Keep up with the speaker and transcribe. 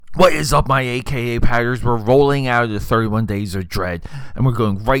What is up, my AKA Patters? We're rolling out of the 31 Days of Dread, and we're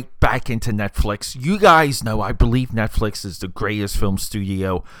going right back into Netflix. You guys know I believe Netflix is the greatest film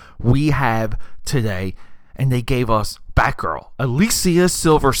studio we have today, and they gave us Batgirl, Alicia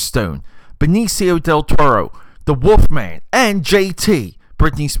Silverstone, Benicio del Toro, The Wolfman, and JT,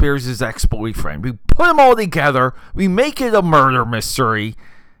 Britney Spears' ex-boyfriend. We put them all together, we make it a murder mystery,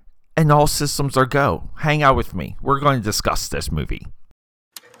 and all systems are go. Hang out with me. We're going to discuss this movie.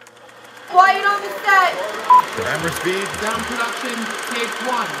 Quiet on the set. Camera speed. Sound production, take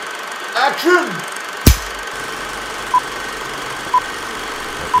one. Action!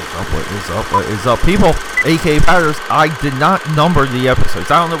 What is up, people? AKA Patters. I did not number the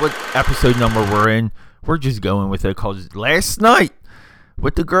episodes. I don't know what episode number we're in. We're just going with it because last night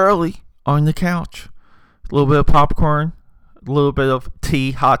with the girlie on the couch, a little bit of popcorn, a little bit of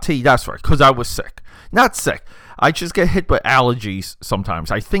tea, hot tea. That's right, because I was sick. Not sick. I just get hit with allergies sometimes.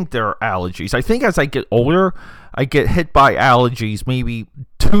 I think there are allergies. I think as I get older, I get hit by allergies maybe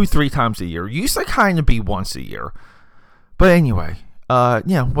 2-3 times a year. Used to kind of be once a year. But anyway,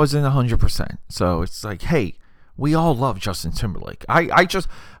 wasn't 100%. So it's like, hey, we all love Justin Timberlake. I just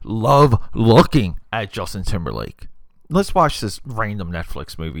love looking at Justin Timberlake. Let's watch this random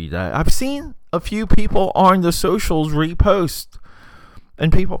Netflix movie that I've seen a few people on the socials repost.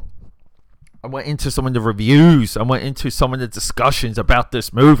 And people, I went into some of the reviews. I went into some of the discussions about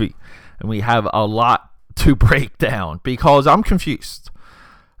this movie. And we have a lot to break down because I'm confused.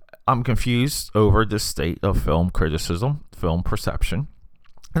 I'm confused over the state of film criticism, film perception.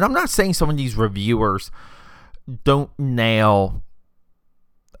 And I'm not saying some of these reviewers don't nail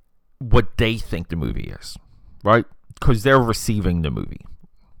what they think the movie is, right? Because they're receiving the movie.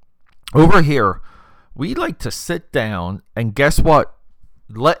 Over here, we like to sit down and guess what?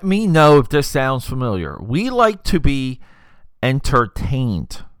 Let me know if this sounds familiar. We like to be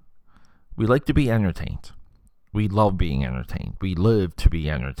entertained. We like to be entertained. We love being entertained. We live to be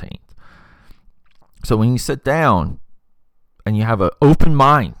entertained. So when you sit down and you have an open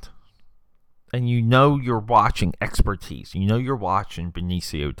mind and you know you're watching expertise, you know you're watching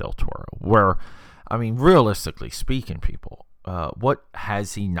Benicio del Toro, where, I mean, realistically speaking, people, what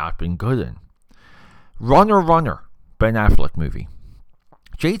has he not been good in? Runner, Ben Affleck movie.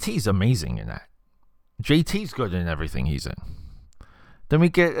 JT's amazing in that. JT's good in everything he's in. Then we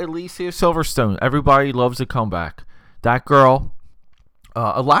get Alicia Silverstone. Everybody loves a comeback. That girl,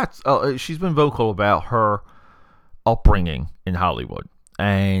 she's been vocal about her upbringing in Hollywood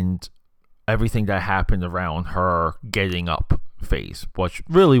and everything that happened around her getting up phase, which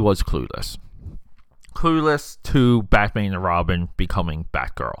really was clueless. Clueless to Batman and Robin becoming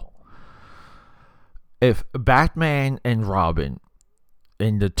Batgirl. If Batman and Robin,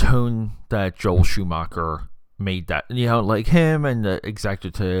 in the tone that Joel Schumacher made that, like him and the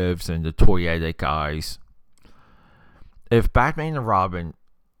executives and the toyetic guys, if Batman and Robin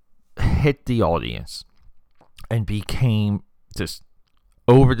hit the audience and became this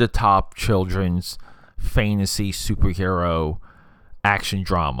over-the-top children's fantasy superhero action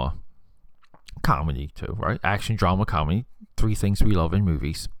drama, comedy too, right? Action drama, comedy, 3 things we love in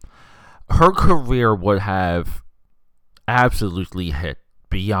movies. Her career would have absolutely hit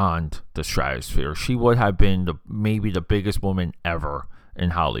beyond the stratosphere. She would have been maybe the biggest woman ever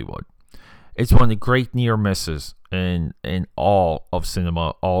in Hollywood. It's one of the great near misses in all of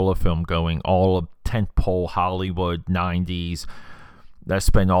cinema, all of film going, all of tentpole Hollywood 90s that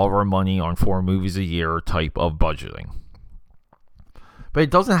spend all of our money on 4 movies a year type of budgeting. But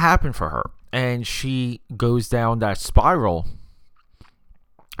it doesn't happen for her. And she goes down that spiral.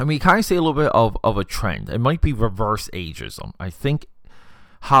 I mean, you kind of see a little bit of a trend. It might be reverse ageism. I think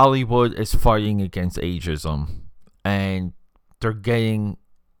Hollywood is fighting against ageism, and they're getting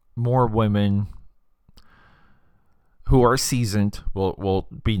more women who are seasoned. Will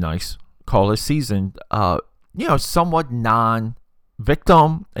be nice. Call it seasoned. Somewhat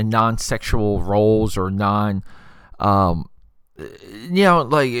non-victim and non-sexual roles, or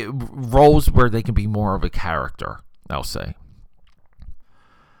roles where they can be more of a character, I'll say.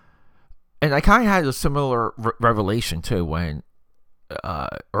 And I kind of had a similar revelation too when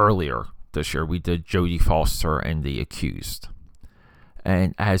earlier this year we did Jodie Foster and The Accused.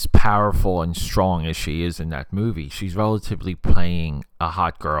 And as powerful and strong as she is in that movie, she's relatively playing a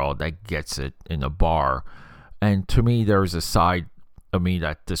hot girl that gets it in a bar. And to me, there's a side of me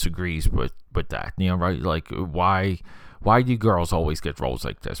that disagrees with that. Right? Like, why do girls always get roles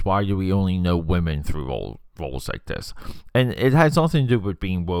like this? Why do we only know women through roles like this? And it has nothing to do with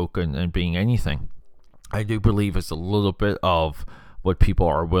being woke and being anything. I do believe it's a little bit of what people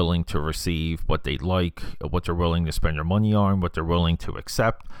are willing to receive, what they like, what they're willing to spend their money on, what they're willing to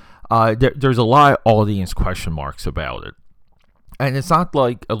accept. There's a lot of audience question marks about it. And it's not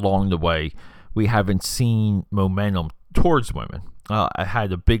like along the way we haven't seen momentum towards women. I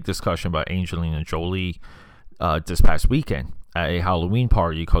had a big discussion about Angelina Jolie this past weekend at a Halloween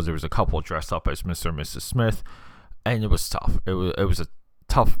party because there was a couple dressed up as Mr. and Mrs. Smith, and it was tough. It was a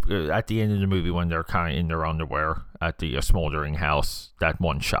tough at the end of the movie when they're kind of in their underwear at the smoldering house. That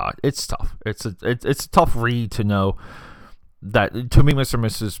one shot, it's tough. It's a tough read to know that. To me, Mr. and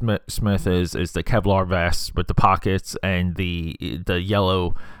Mrs. Smith is the Kevlar vest with the pockets and the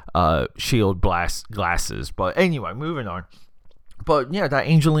yellow shield glasses. But anyway, moving on. But yeah, that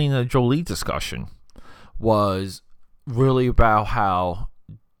Angelina Jolie discussion was really about how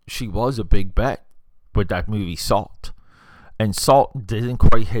she was a big bet with that movie Salt. And Salt didn't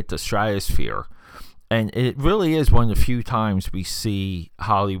quite hit the stratosphere. And it really is one of the few times we see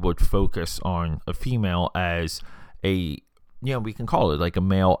Hollywood focus on a female as we can call it like a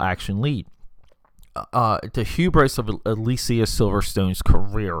male action lead. The hubris of Alicia Silverstone's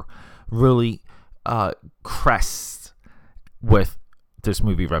career really crests with this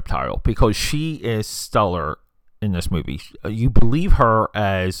movie Reptile, because she is stellar in this movie. You believe her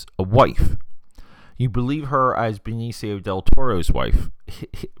as a wife. You believe her as Benicio del Toro's wife.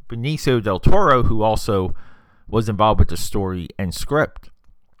 Benicio del Toro, who also was involved with the story and script.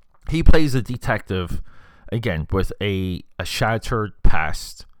 He plays a detective, again, with a shattered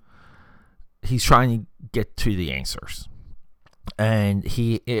past. He's trying to get to the answers. And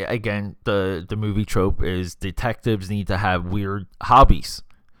the movie trope is detectives need to have weird hobbies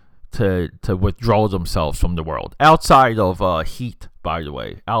to withdraw themselves from the world. Outside of Heat, by the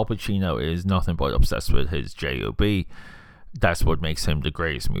way, Al Pacino is nothing but obsessed with his J.O.B. That's what makes him the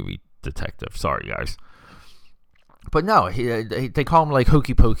greatest movie detective. Sorry, guys. But no, they call him like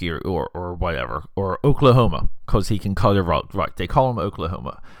Hokey Pokey or whatever, or Oklahoma, because he can cut it right. They call him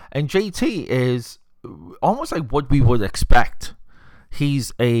Oklahoma. And JT is almost like what we would expect.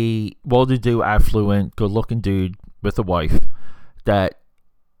 He's a well-to-do, affluent, good-looking dude with a wife that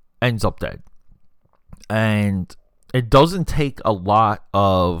ends up dead. And it doesn't take a lot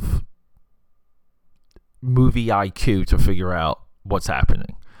of movie IQ to figure out what's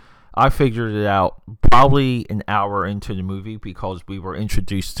happening. I figured it out probably an hour into the movie because we were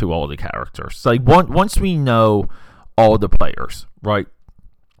introduced to all the characters. Like once we know all the players, right?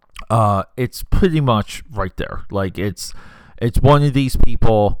 It's pretty much right there. Like it's one of these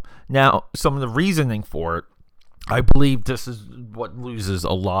people. Now, some of the reasoning for it, I believe this is what loses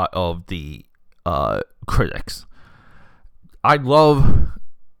a lot of the critics. I love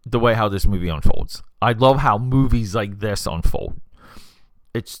the way how this movie unfolds. I love how movies like this unfold.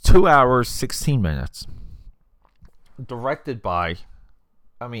 It's 2 hours, 16 minutes. Directed by,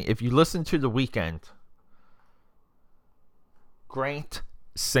 if you listen to The Weeknd, Grant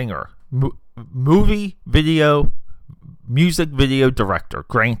Singer. Music video director,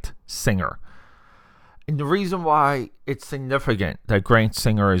 Grant Singer. And the reason why it's significant that Grant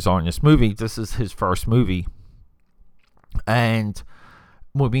Singer is on this movie, this is his first movie. And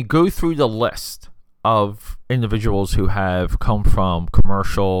when we go through the list of individuals who have come from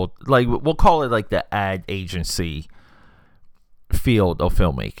commercial, like we'll call it like the ad agency field of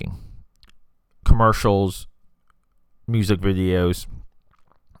filmmaking, commercials, music videos,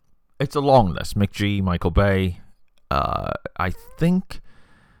 it's a long list. McGee, Michael Bay, I think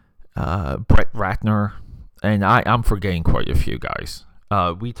Brett Ratner, and I'm forgetting quite a few guys.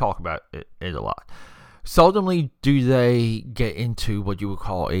 We talk about it a lot. Seldomly do they get into what you would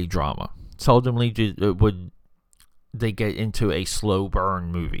call a drama. Seldomly would they get into a slow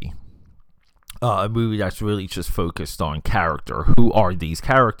burn movie. A movie that's really just focused on character. Who are these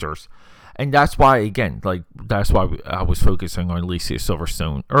characters? And that's why, again, I was focusing on Alicia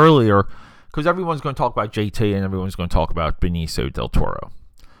Silverstone earlier, because everyone's going to talk about JT and everyone's going to talk about Benicio del Toro.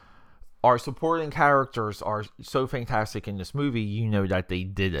 Our supporting characters are so fantastic in this movie, you know that they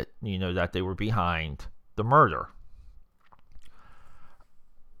did it. You know that they were behind the murder.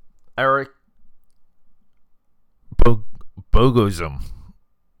 Eric Bogosian.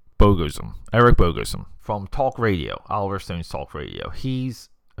 Eric Bogosian from Talk Radio, Oliver Stone's Talk Radio. He's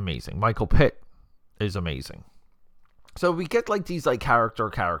amazing. Michael Pitt is amazing. So we get like these like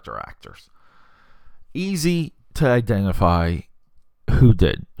character actors. Easy to identify who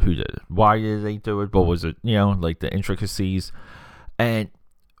did it. Why did they do it? What was it? Like the intricacies. And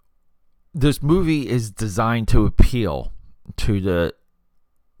this movie is designed to appeal to the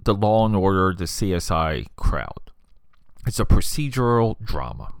Law and Order, the CSI crowd. It's a procedural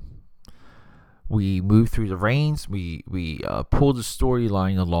drama We move through the reins. We pull the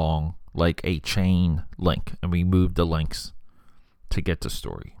storyline along like a chain link, and we move the links to get the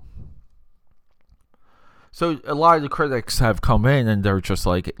story. So a lot of the critics have come in and they're just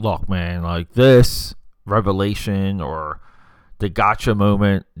like, look, man, like this revelation or the gotcha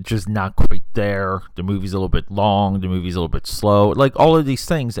moment, just not quite there. The movie's a little bit long. The movie's a little bit slow. Like all of these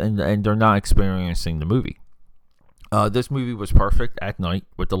things, and they're not experiencing the movie. This movie was perfect at night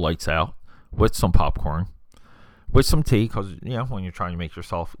with the lights out, with some popcorn, with some tea, because, you know, when you're trying to make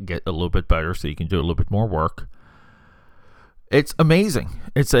yourself get a little bit better so you can do a little bit more work. It's amazing.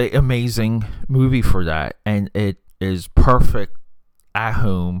 It's an amazing movie for that, and it is perfect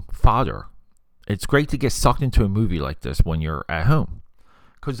at-home fodder. It's great to get sucked into a movie like this when you're at home,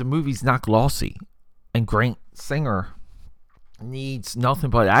 because the movie's not glossy, and Grant Singer needs nothing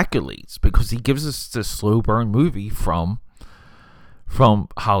but accolades because he gives us this slow burn movie from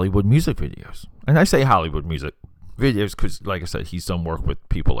Hollywood music videos. And I say Hollywood music videos because, like I said, he's done work with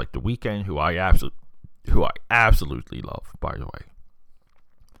people like The Weeknd, who I absolutely love, by the way.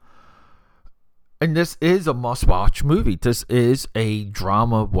 And this is a must-watch movie. This is a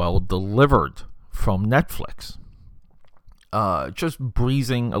drama well delivered from Netflix. Just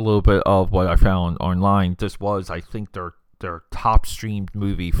breezing a little bit of what I found online. This was, I think, their top streamed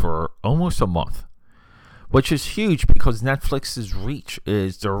movie for almost a month, which is huge because Netflix's reach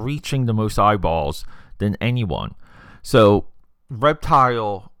is they're reaching the most eyeballs than anyone. So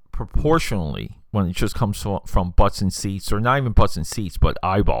Reptile, proportionally, when it just comes from butts and seats, or not even butts and seats, but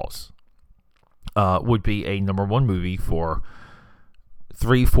eyeballs, would be a number one movie for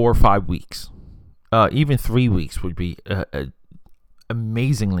 3, 4, 5 weeks. Even 3 weeks would be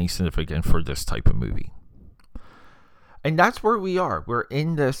amazingly significant for this type of movie. And that's where we are. We're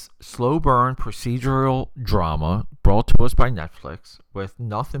in this slow burn procedural drama brought to us by Netflix with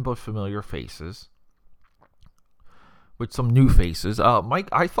nothing but familiar faces, with some new faces.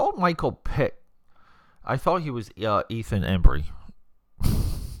 I thought Michael Pitt. I thought he was Ethan Embry.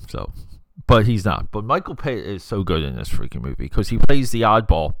 But he's not. But Michael Pitt is so good in this freaking movie because he plays the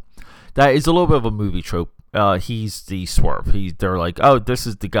oddball. That is a little bit of a movie trope. He's the swerve. They're like, oh, this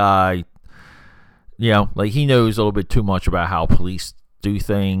is the guy. You know, like he knows a little bit too much about how police do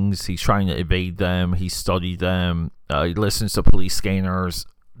things. He's trying to evade them. He studied them. He listens to police scanners.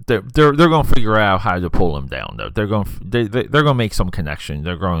 They're going to figure out how to pull him down. Though they're going to make some connection.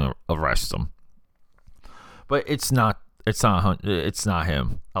 They're going to arrest him. But it's not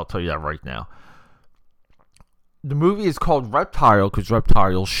him. I'll tell you that right now. The movie is called Reptile because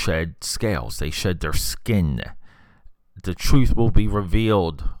reptiles shed scales. They shed their skin. The truth will be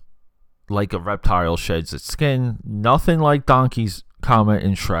revealed like a reptile sheds its skin. Nothing like Donkey's comment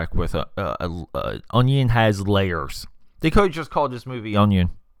in Shrek with a onion has layers. They could have just called this movie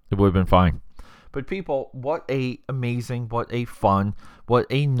Onion. It would have been fine. But people, what a amazing, what a fun,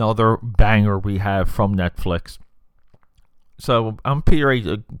 what another banger we have from Netflix. So I'm Peter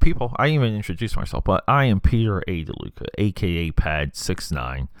A. People, I didn't even introduce myself, but I am Peter A. DeLuca, aka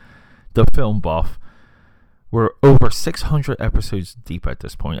Pad69, the film buff. We're over 600 episodes deep at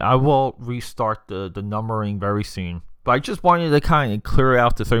this point. I will restart the numbering very soon. But I just wanted to kind of clear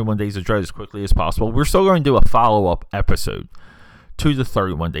out the 31 Days of Dread as quickly as possible. We're still going to do a follow-up episode to the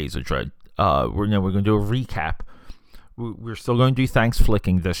 31 Days of Dread. We're going to do a recap. We're still going to do Thanks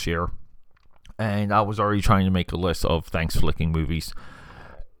Flicking this year. And I was already trying to make a list of Thanks Flicking movies.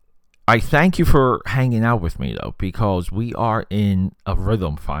 I thank you for hanging out with me, though, because we are in a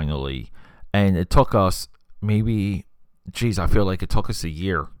rhythm finally. And it took us maybe, I feel like it took us a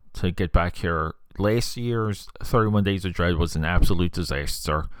year to get back here. Last year's 31 Days of Dread was an absolute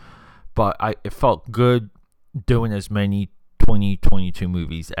disaster. But it felt good doing as many 2022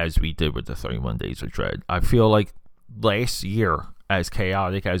 movies as we did with the 31 Days of Dread. I feel like last year, as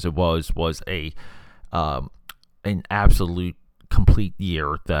chaotic as it was an absolute complete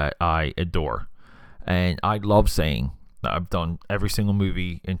year that I adore. And I love saying that I've done every single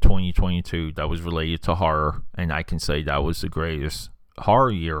movie in 2022 that was related to horror, and I can say that was the greatest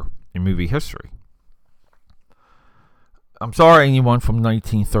horror year in movie history. I'm sorry, anyone from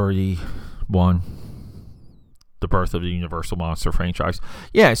 1931, the birth of the Universal Monster franchise.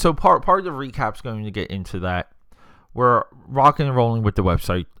 Yeah, so part of the recap's going to get into that. We're rocking and rolling with the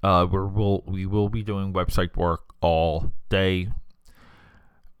website. We will be doing website work all day.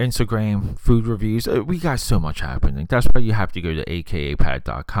 Instagram, food reviews. We got so much happening. That's why you have to go to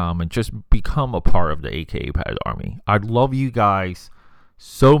akapad.com and just become a part of the AKAPad army. I love you guys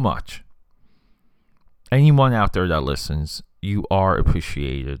so much. Anyone out there that listens, you are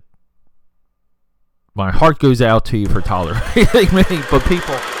appreciated. My heart goes out to you for tolerating me. But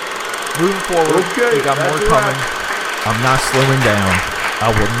people, Moving forward, Okay, we got more that's a coming. wrap. I'm not slowing down. I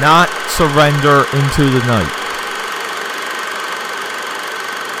will not surrender into the night.